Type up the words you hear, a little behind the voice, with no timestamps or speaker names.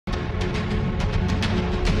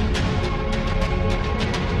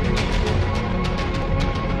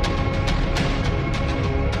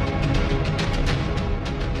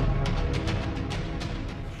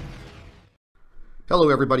Hello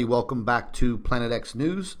everybody, welcome back to Planet X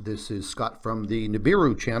News. This is Scott from the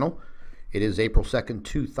Nibiru channel. It is April 2nd,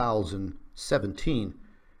 2017.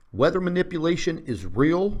 Weather manipulation is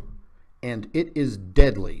real and it is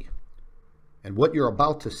deadly. And what you're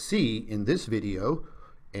about to see in this video,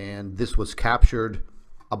 and this was captured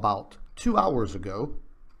about 2 hours ago,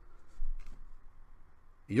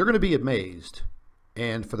 you're going to be amazed.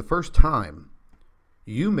 And for the first time,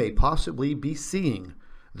 you may possibly be seeing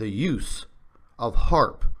the use of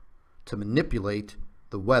Haarp to manipulate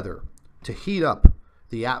the weather, to heat up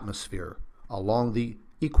the atmosphere along the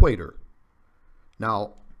equator.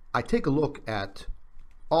 Now, I take a look at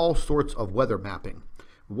all sorts of weather mapping.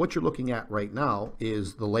 What you're looking at right now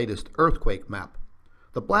is the latest earthquake map.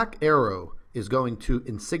 The black arrow is going to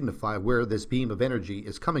signify where this beam of energy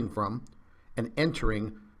is coming from and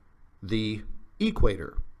entering the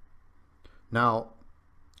equator. Now,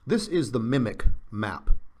 this is the mimic map.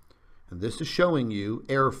 And this is showing you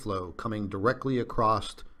airflow coming directly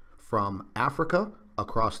across from Africa,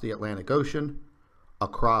 across the Atlantic Ocean,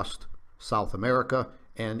 across South America,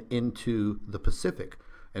 and into the Pacific.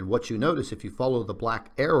 And what you notice, if you follow the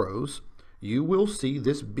black arrows, you will see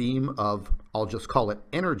this beam of, I'll just call it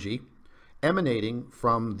energy, emanating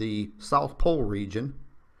from the South Pole region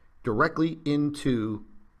directly into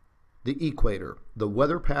the equator. The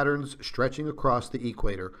weather patterns stretching across the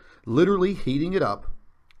equator, literally heating it up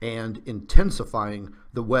and intensifying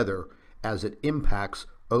the weather as it impacts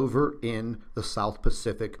over in the South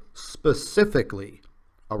Pacific, specifically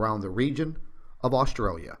around the region of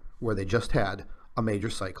Australia, where they just had a major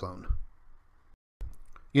cyclone.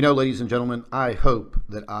 You know, ladies and gentlemen, I hope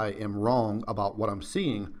that I am wrong about what I'm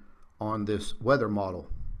seeing on this weather model.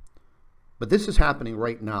 But this is happening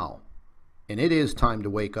right now, and it is time to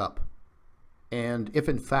wake up. And if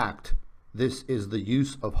in fact this is the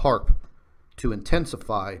use of Haarp to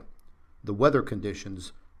intensify the weather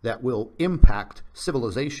conditions that will impact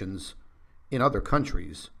civilizations in other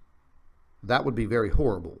countries, that would be very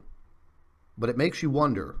horrible. But it makes you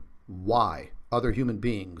wonder why other human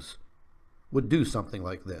beings would do something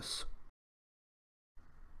like this.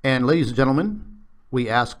 And ladies and gentlemen, we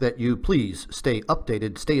ask that you please stay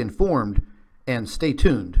updated, stay informed, and stay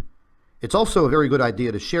tuned. It's also a very good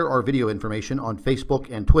idea to share our video information on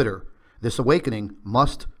Facebook and Twitter. This awakening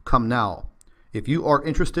must come now. If you are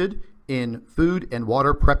interested in food and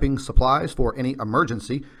water prepping supplies for any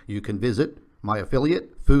emergency, you can visit my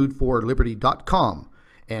affiliate, foodforliberty.com,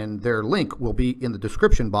 and their link will be in the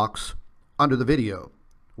description box under the video.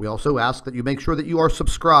 We also ask that you make sure that you are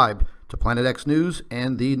subscribed to Planet X News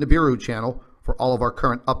and the Nibiru channel for all of our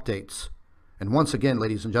current updates. And once again,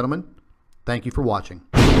 ladies and gentlemen, thank you for watching.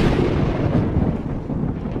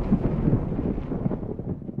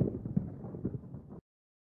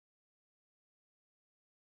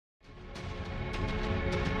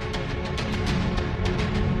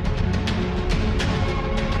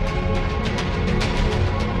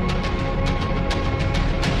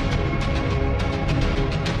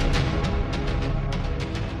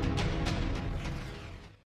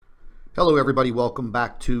 Hello everybody, welcome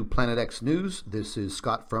back to Planet X News. This is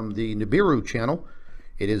Scott from the Nibiru channel.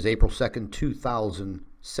 It is April 2nd,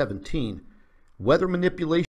 2017. Weather manipulation